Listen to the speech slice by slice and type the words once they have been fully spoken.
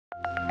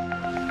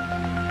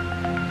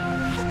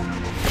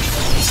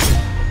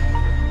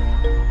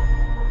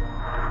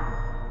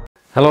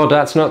Hello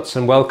Darts Nutz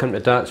and welcome to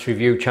Darts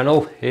Review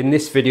channel. In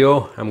this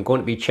video I'm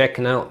going to be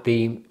checking out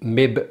the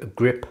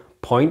MIBGrip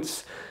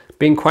points.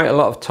 Been quite a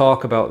lot of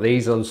talk about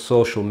these on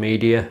social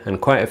media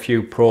and quite a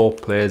few pro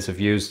players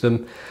have used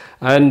them.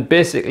 And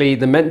basically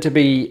they're meant to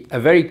be a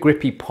very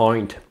grippy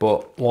point,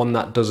 but one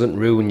that doesn't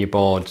ruin your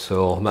board,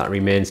 so that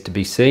remains to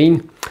be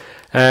seen.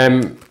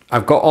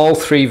 I've got all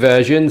three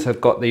versions.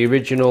 I've got the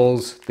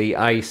originals, the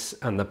Ice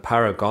and the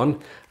Paragon,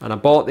 and I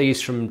bought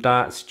these from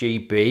Darts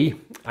GB.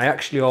 I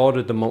actually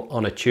ordered them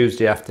on a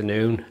Tuesday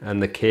afternoon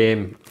and they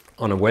came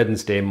on a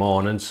Wednesday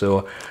morning,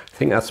 so I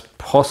think that's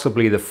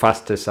possibly the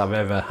fastest I've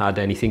ever had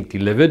anything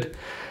delivered.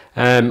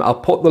 I'll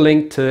put the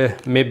link to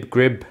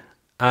MIBGrip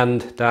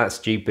and Darts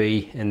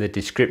GB in the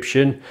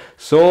description,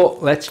 so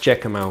let's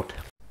check them out.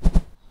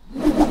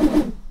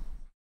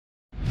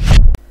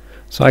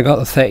 So I got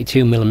the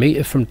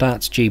 32mm from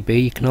Darts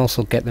GB. You can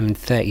also get them in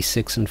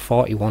 36 and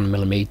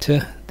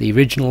 41mm. The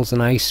originals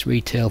and Ice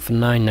retail for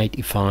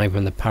 £9.95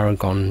 and the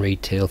Paragon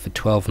retail for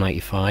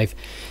 £12.95.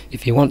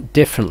 If you want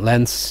different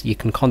lengths, you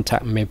can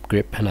contact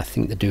MIBGrip, and I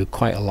think they do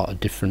quite a lot of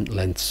different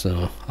lengths,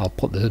 so I'll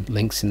put the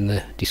links in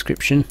the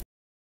description.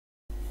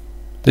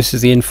 This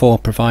is the info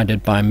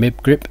provided by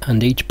MIBGrip,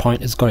 and each point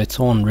has got its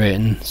own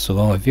rating,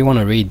 so if you want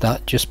to read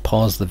that, just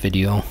pause the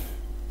video.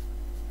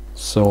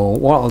 So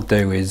what I'll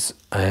do is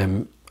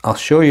I'll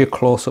show you a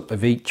close-up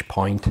of each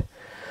point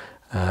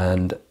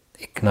and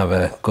you can have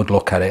a good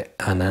look at it,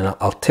 and then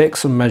I'll take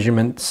some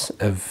measurements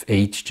of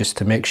each just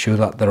to make sure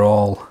that they're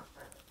all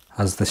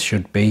as they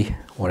should be,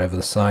 whatever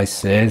the size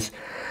says,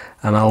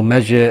 and I'll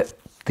measure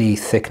the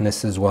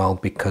thickness as well,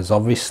 because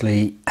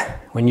obviously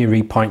when you're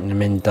repointing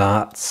them in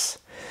darts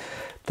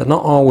they're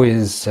not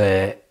always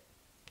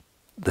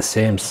the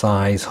same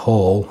size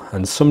hole,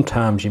 and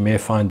sometimes you may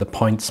find the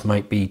points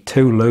might be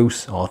too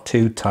loose or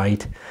too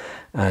tight,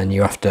 and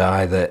you have to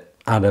either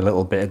add a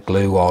little bit of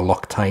glue or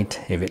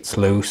Loctite if it's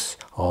loose,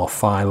 or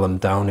file them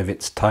down if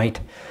it's tight.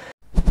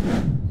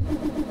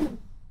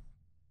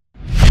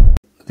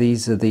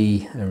 These are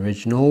the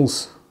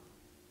originals,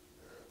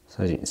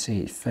 so as you can see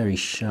it's very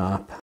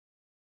sharp,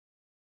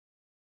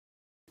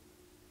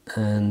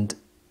 and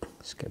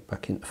let's get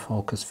back into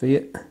focus for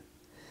you.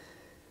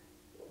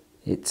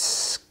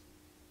 It's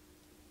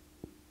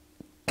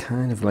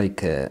kind of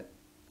like an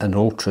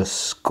ultra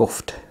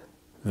scuffed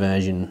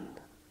version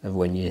of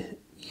when you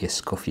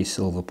scuff your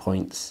silver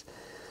points,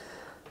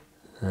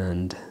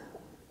 and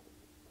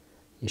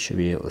you should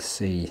be able to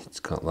see it's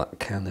got that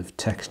kind of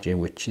texture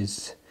which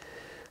is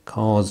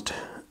caused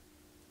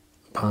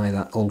by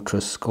that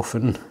ultra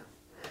scuffing.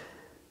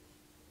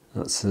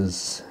 That's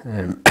as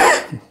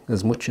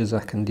as much as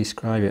I can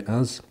describe it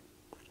as.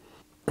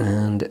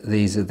 And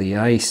these are the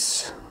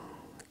Ice.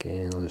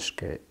 Again, I'll just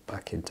get it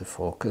back into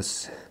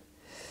focus.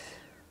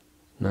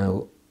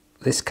 Now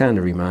this kind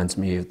of reminds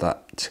me of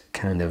that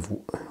kind of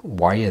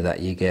wire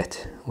that you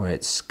get where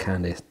it's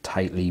kind of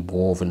tightly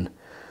woven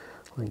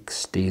like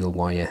steel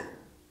wire.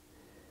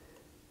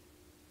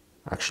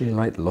 I actually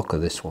like the look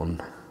of this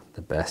one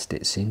the best.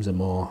 It seems a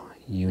more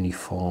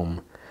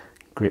uniform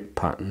grip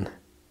pattern,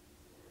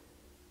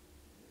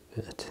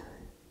 but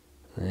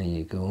there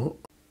you go.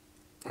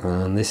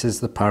 And this is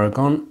the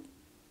Paragon,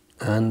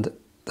 and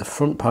the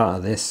front part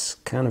of this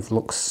kind of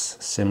looks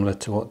similar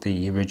to what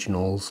the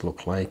originals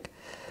look like,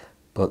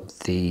 but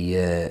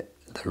the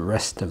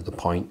rest of the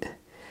point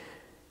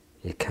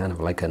is kind of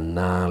like a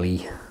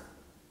gnarly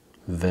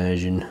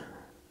version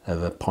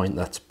of a point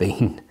that's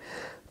been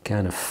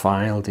kind of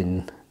filed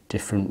in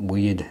different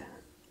weird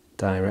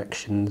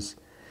directions,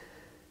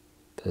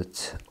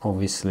 but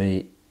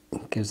obviously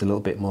it gives a little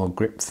bit more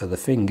grip for the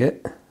finger,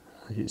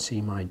 as you can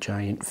see my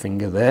giant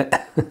finger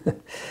there.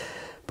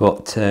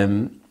 But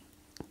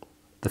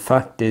the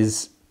fact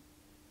is,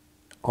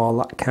 all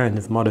that kind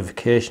of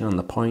modification on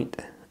the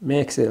point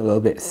makes it a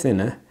little bit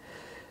thinner,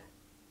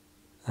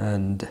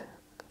 and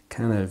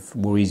kind of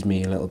worries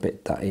me a little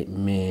bit that it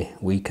may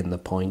weaken the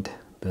point,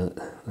 but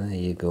there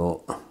you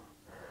go.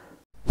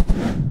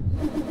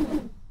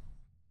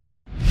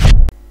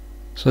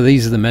 So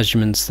these are the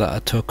measurements that I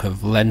took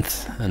of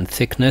length and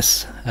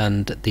thickness,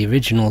 and the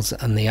originals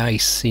and the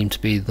Ice seem to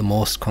be the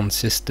most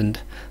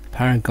consistent. The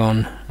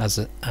Paragon,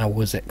 as I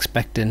was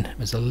expecting,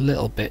 was a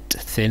little bit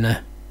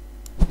thinner.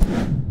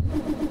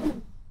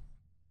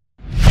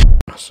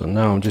 So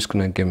now I'm just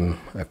going to give them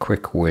a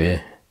quick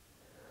weigh.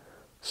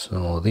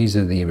 So these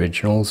are the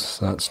originals,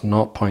 that's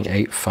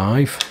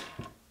 0.85,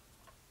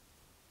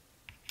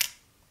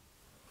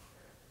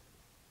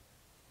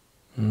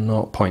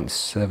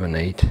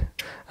 0.78.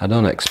 I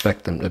don't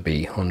expect them to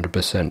be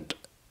 100%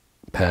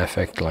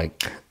 perfect,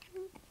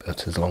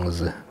 but as long as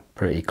they're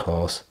pretty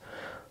close.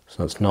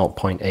 So that's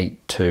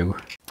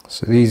 0.82.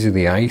 So these are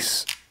the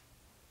Ice,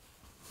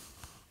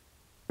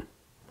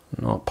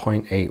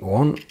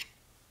 0.81.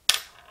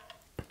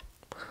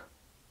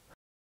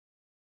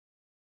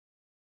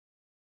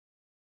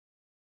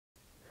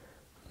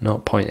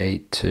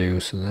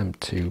 0.82, so them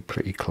two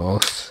pretty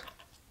close,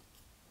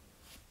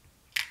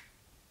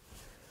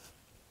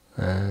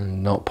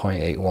 and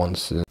 0.81.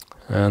 So,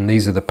 and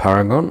these are the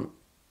Paragon,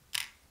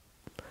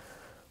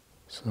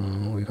 So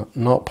we got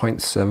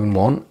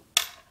 0.71,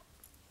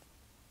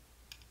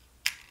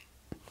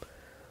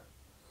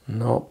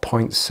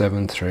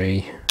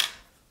 0.73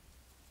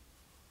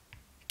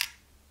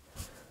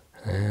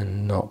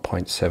 and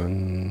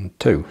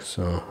 0.72,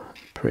 so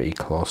pretty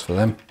close for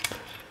them.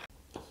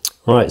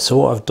 Right, so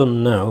what I've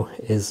done now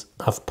is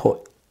I've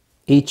put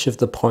each of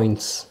the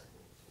points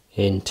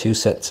in 2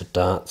 sets of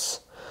darts.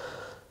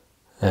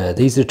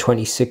 These are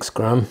 26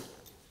 gram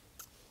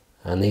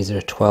and these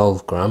are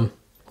 12 gram.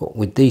 But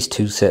with these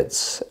 2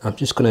 sets, I'm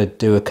just going to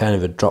do a kind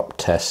of a drop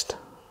test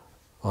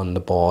on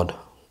the board,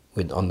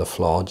 on the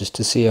floor, just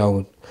to see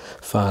how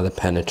far they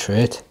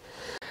penetrate.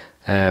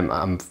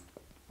 I'm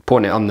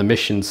putting it on the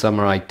Mission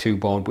Samurai 2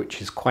 board,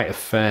 which is quite a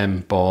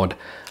firm board,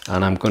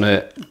 and I'm going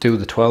to do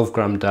the 12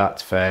 gram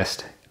darts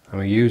first.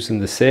 I'm using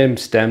the same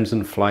stems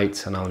and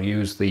flights, and I'll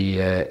use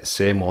the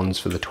same ones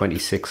for the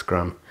 26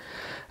 gram.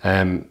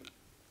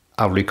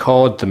 I'll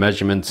record the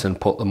measurements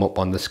and put them up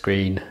on the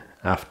screen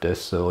after,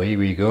 so here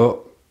we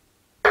go.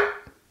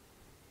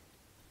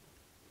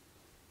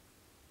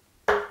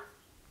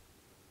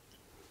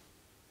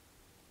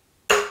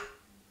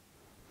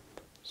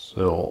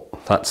 So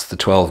that's the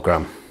 12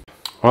 gram.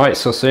 Alright,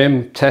 so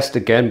same test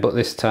again, but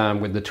this time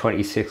with the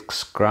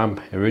 26 gram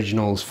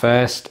originals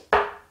first.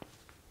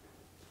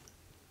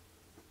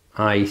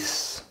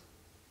 Ice.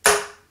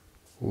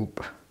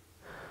 Oop.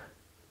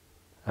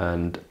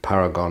 And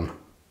Paragon.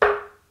 I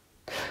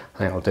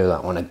think I'll do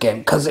that one again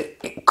because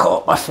it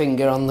caught my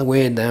finger on the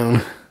way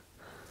down.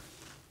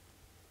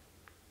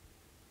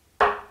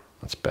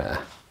 That's better.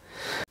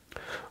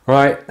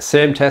 Right,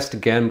 same test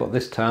again, but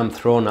this time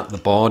thrown at the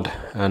board,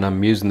 and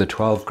I'm using the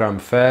 12 gram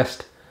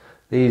first.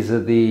 These are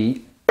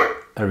the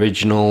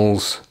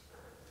originals,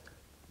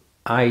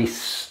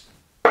 Ice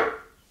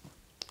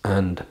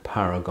and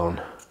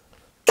Paragon.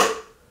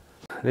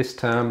 This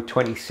time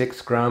 26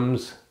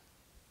 grams.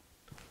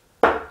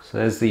 So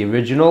there's the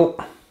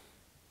original,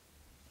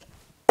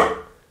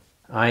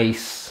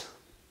 Ice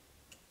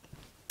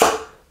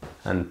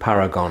and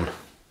Paragon.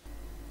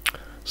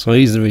 So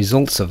these are the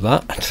results of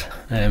that.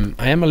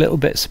 I am a little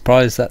bit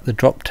surprised that the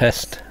drop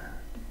test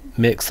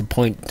makes the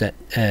point that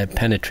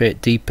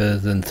penetrate deeper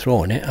than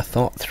throwing it. I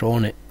thought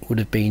throwing it would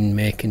have been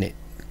making it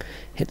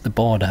hit the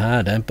board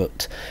harder,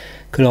 but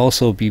could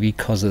also be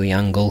because of the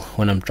angle.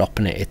 When I'm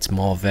dropping it, it's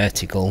more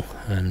vertical,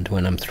 and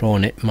when I'm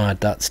throwing it, my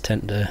darts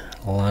tend to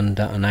land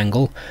at an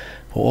angle.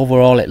 But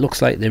overall, it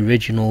looks like the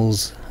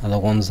originals are the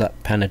ones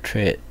that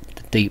penetrate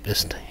the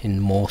deepest in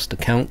most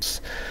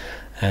accounts,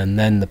 and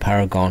then the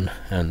Paragon,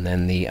 and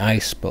then the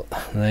Ice. But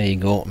there you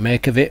go,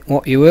 make of it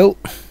what you will.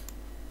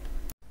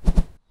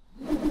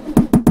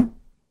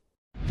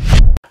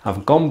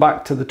 I've gone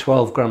back to the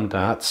 12 gram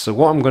darts, so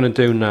what I'm going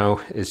to do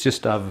now is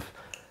just have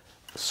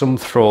some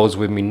throws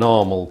with me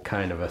normal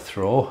kind of a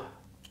throw.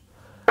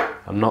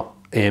 I'm not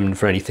aiming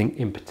for anything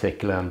in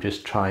particular, I'm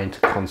just trying to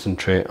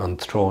concentrate on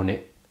throwing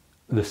it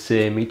the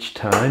same each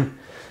time,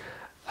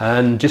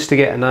 and just to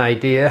get an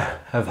idea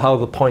of how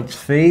the points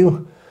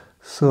feel.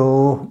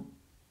 So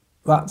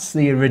that's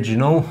the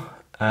original,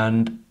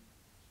 and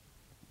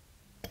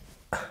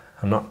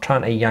I'm not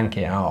trying to yank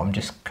it out, I'm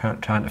just trying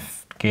to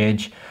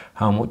gauge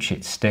how much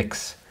it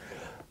sticks.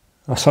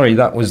 Oh, sorry,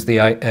 that was the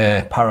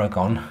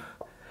Paragon,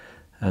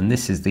 and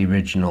this is the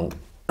original.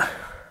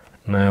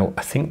 Now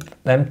I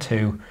think them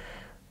two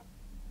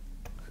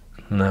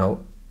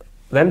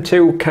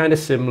kind of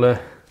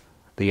similar.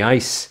 The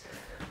Ice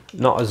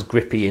not as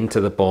grippy into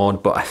the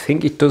board, but I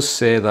think it does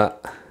say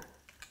that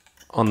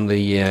on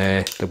the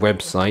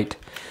website.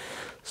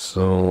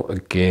 So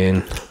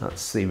again,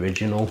 that's the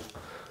original.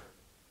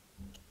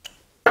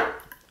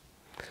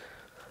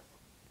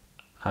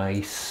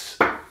 Ice,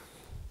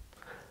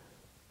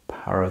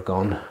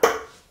 Paragon.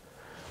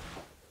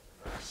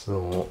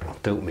 So I'll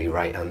do it with my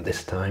right hand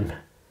this time.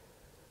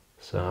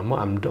 So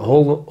I'm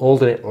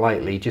holding it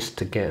lightly just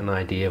to get an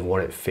idea of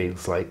what it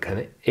feels like,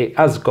 and it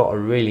has got a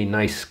really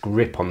nice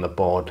grip on the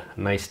board,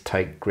 a nice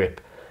tight grip.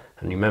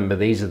 And remember,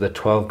 these are the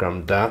 12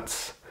 gram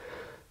darts,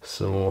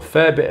 so a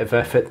fair bit of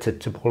effort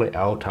to pull it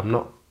out. I'm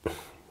not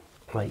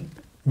like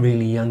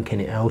really yanking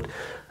it out.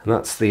 And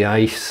that's the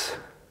Ice.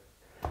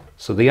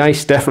 So the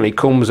Ice definitely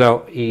comes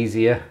out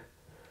easier.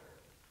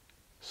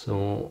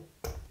 So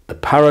the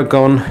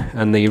Paragon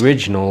and the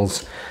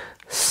originals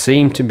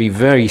seem to be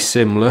very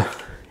similar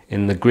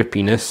in the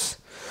grippiness.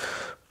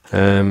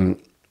 So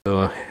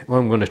what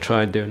I'm going to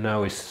try and do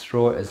now is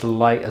throw it as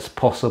light as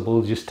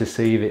possible just to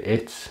see if it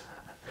hits.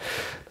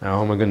 Now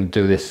how am I going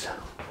to do this?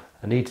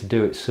 I need to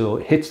do it so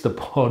it hits the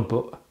board,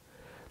 but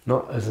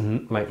not as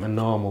like my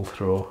normal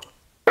throw.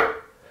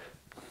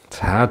 It's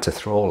hard to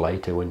throw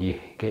lighter when you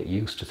get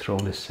used to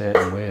throwing a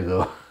certain way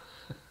though.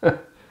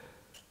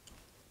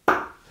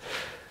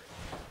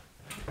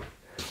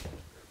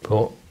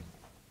 But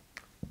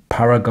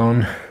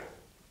Paragon,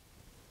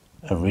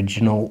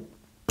 original.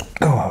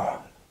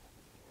 Oh,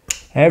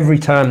 every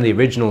time the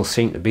originals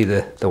seem to be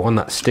the one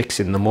that sticks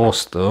in the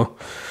most though.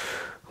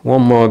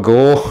 One more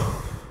go.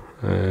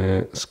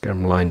 Let's get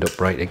them lined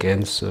up right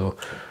again. So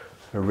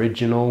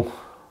original,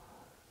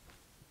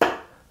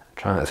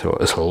 Trying to throw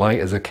it as light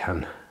as I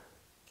can.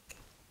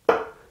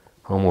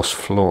 Almost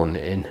flown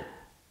it in.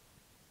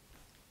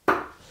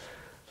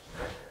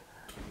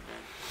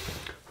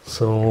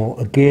 So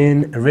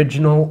again,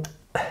 original.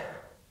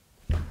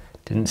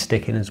 Didn't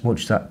stick in as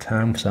much that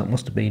time, so that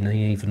must have been an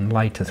even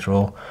lighter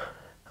throw.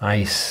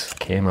 Ice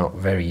came out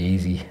very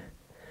easy.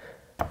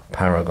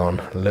 Paragon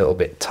a little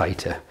bit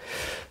tighter.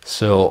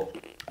 So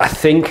I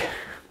think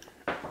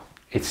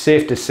it's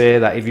safe to say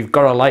that if you've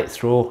got a light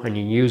throw and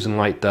you're using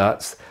light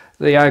darts,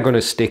 they are going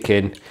to stick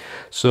in.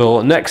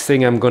 So next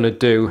thing I'm going to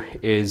do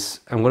is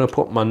I'm going to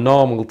put my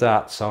normal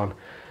darts on,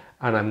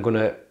 and I'm going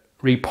to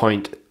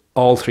repoint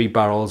all 3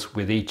 barrels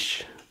with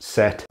each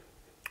set.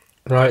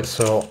 Right,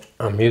 so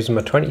I'm using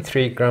my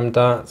 23-gram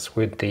darts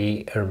with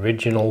the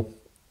original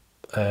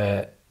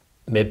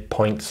MIB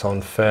points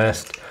on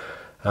first,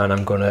 and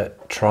I'm going to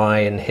try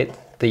and hit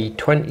the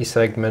 20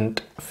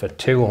 segment for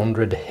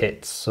 200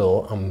 hits.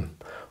 So I'm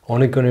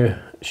only going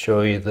to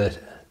show you the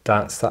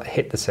darts that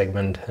hit the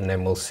segment, and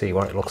then we'll see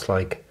what it looks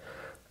like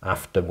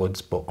afterwards.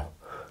 But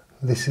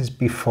this is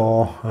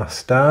before I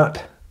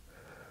start,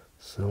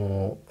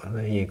 so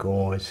there you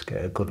go. Just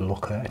get a good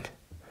look at it.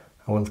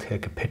 I will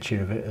take a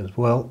picture of it as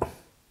well.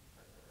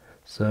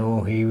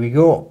 So here we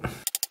go.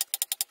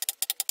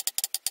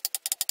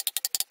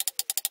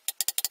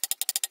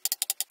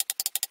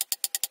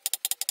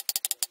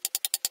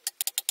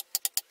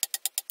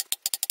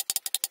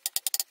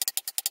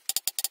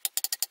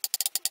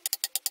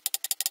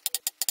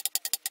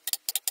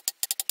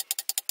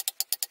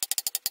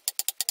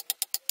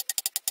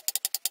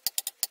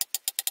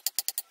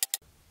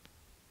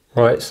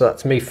 Right, so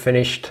that's me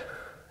finished.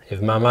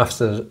 If my maths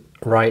is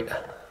right,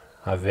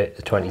 I've hit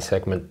the 20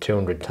 segment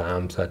 200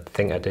 times. I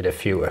think I did a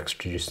few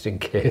extra just in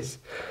case.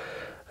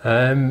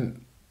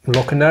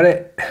 Looking at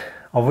it,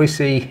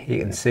 obviously you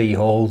can see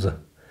holes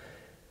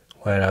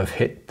where I've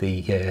hit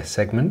the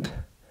segment,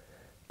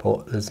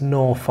 but there's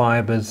no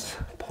fibres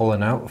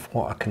pulling out of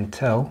what I can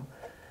tell.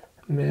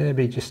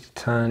 Maybe just a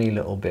tiny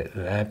little bit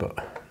there,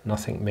 but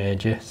nothing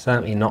major.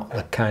 Certainly not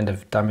the kind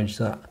of damage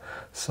that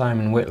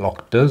Simon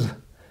Whitlock does.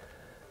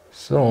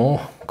 So,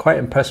 quite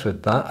impressed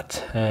with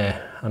that.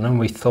 I know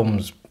my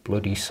thumb's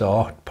bloody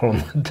sore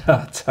pulling the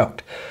darts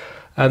out,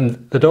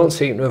 and they don't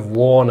seem to have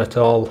worn at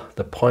all.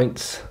 The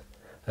points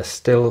are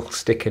still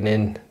sticking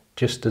in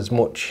just as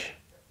much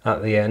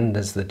at the end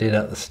as they did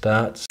at the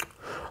start.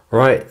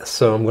 Right,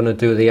 so I'm going to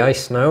do the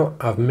ice now.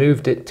 I've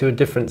moved it to a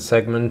different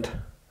segment,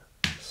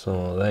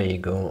 so there you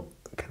go.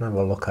 You can have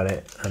a look at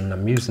it, and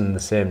I'm using the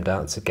same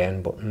darts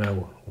again, but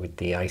now with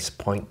the ice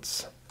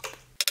points.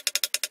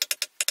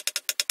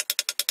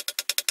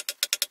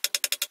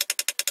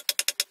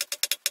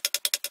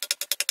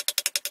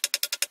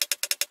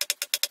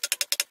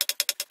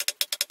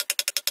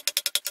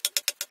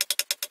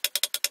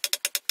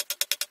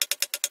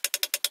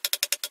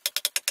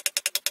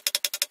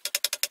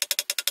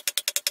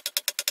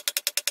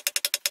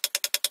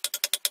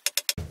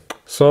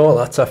 So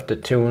that's after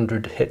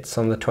 200 hits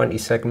on the 20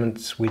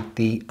 segments with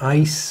the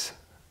ice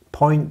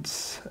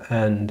points,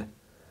 and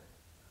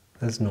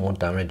there's no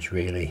damage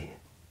really.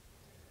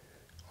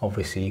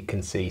 Obviously you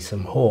can see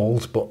some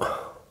holes, but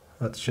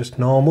that's just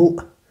normal.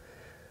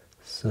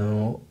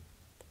 So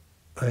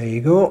there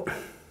you go.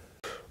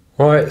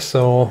 Right,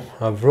 so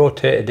I've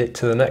rotated it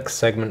to the next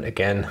segment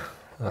again.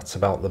 That's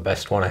about the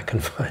best one I can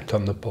find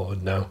on the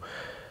board now.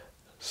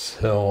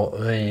 So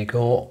there you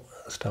go.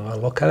 Let's have a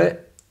look at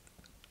it.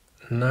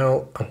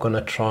 Now I'm going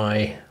to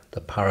try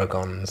the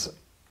Paragons.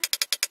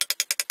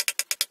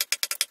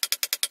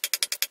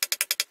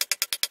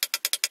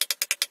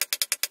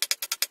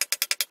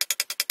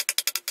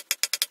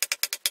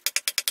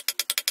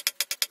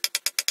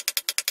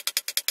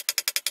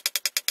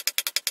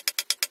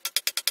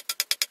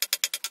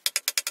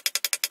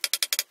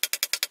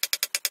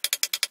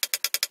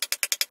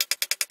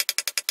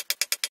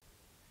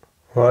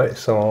 Right,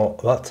 so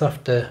that's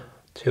after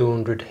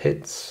 200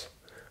 hits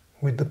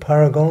with the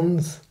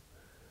Paragons.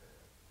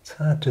 It's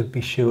hard to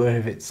be sure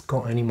if it's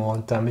got any more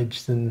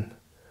damage than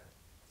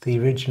the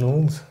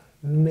originals,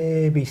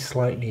 maybe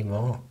slightly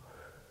more,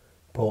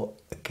 but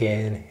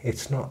again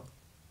it's not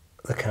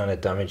the kind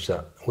of damage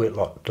that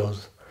Whitlock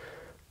does.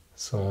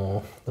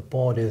 So the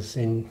board is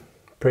in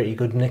pretty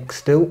good nick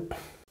still.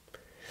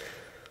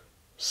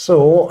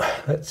 So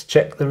let's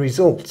check the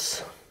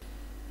results.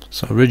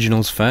 So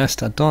originals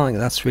first. I don't think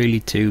that's really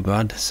too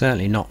bad,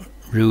 certainly not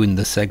ruined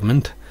the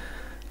segment.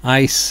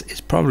 Ice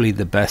is probably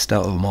the best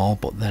out of them all,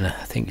 but then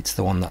I think it's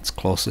the one that's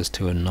closest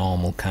to a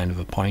normal kind of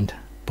a point.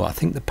 But I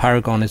think the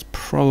Paragon is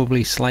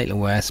probably slightly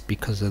worse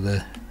because of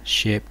the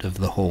shape of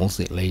the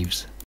holes it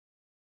leaves.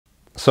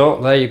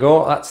 So there you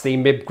go, that's the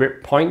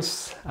MIBGrip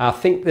points. I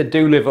think they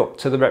do live up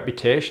to the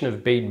reputation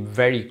of being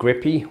very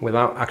grippy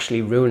without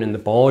actually ruining the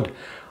board.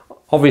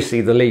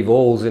 Obviously they leave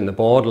holes in the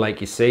board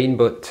like you've seen,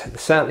 but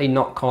certainly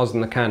not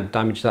causing the kind of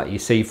damage that you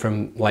see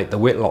from like the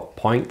Whitlock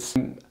points.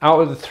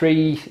 Out of the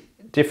 3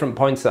 different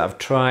points that I've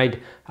tried,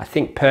 I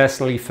think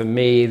personally for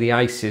me the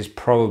ice is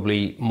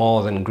probably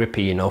more than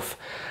grippy enough.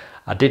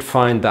 I did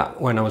find that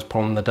when I was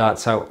pulling the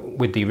darts out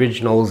with the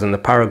originals and the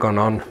Paragon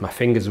on, my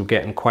fingers were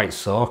getting quite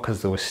sore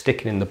because they were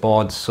sticking in the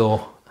board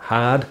so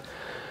hard.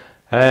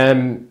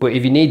 But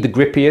if you need the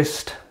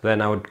grippiest,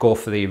 then I would go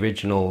for the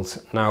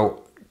originals. Now,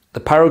 the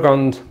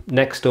Paragon's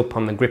next up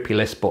on the grippy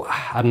list, but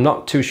I'm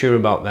not too sure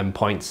about them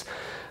points.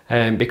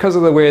 Because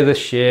of the way they're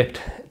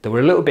shaped, they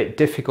were a little bit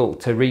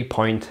difficult to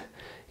repoint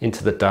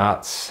into the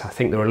darts. I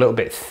think they were a little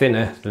bit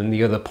thinner than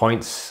the other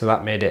points, so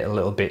that made it a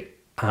little bit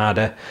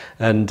harder.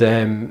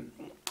 And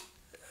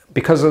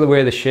because of the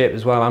way they're shaped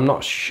as well, I'm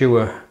not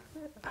sure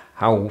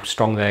how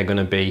strong they're going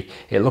to be.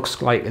 It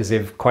looks like as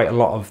if quite a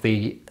lot of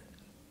the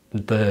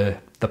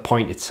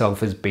point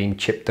itself has been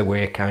chipped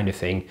away kind of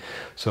thing.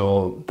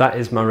 So that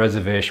is my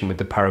reservation with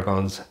the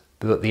Paragons.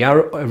 The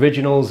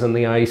originals and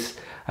the ice,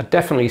 I'd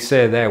definitely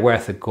say they're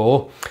worth a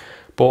go.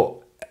 But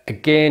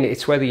again,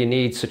 it's whether you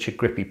need such a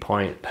grippy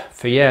point.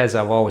 For years,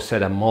 I've always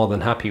said I'm more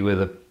than happy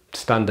with a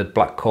standard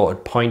black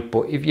coated point,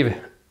 but if you've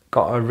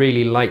got a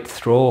really light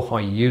throw,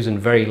 or you're using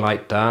very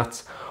light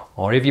darts,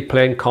 or if you're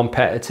playing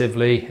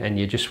competitively and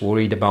you're just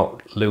worried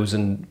about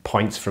losing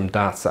points from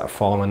darts that are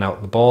falling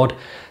out the board,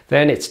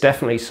 then it's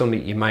definitely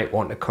something you might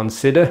want to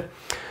consider.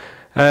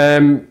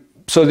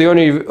 So the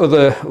only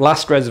other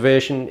last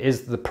reservation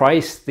is the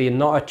price. They're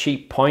not a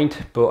cheap point,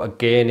 but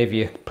again, if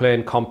you're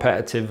playing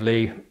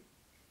competitively,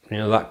 you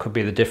know, that could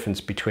be the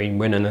difference between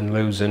winning and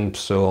losing,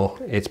 so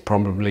it's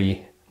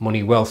probably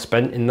money well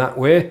spent in that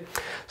way.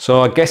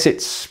 So I guess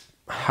it's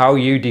how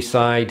you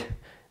decide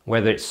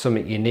whether it's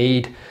something you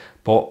need,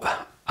 but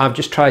I've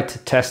just tried to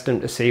test them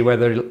to see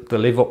whether they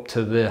live up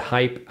to the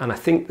hype, and I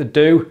think they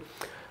do.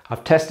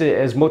 I've tested it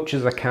as much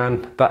as I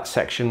can. That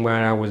section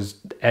where I was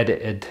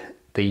edited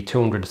the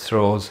 200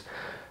 throws,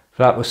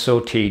 that was so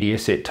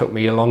tedious, it took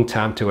me a long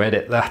time to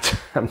edit that.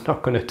 I'm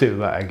not going to do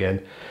that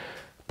again.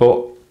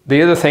 But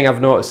the other thing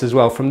I've noticed as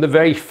well, from the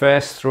very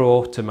first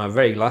throw to my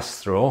very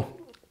last throw,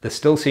 they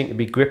still seem to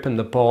be gripping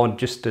the board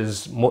just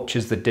as much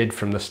as they did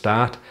from the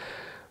start.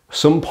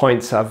 Some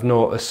points I've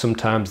noticed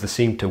sometimes they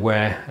seem to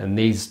wear, and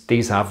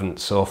these haven't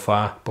so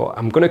far. But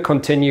I'm going to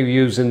continue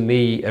using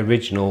the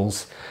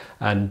originals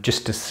and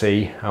just to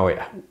see how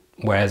it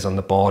wears on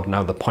the board and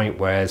how the point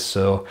wears.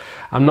 So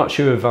I'm not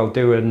sure if I'll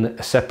do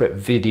a separate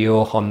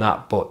video on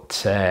that,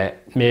 but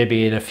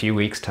maybe in a few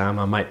weeks time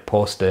I might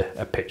post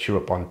a picture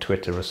up on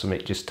Twitter or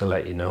something just to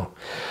let you know.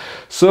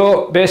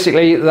 So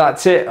basically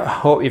that's it. I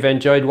hope you've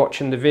enjoyed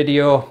watching the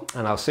video,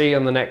 and I'll see you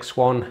on the next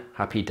one.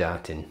 Happy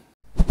darting.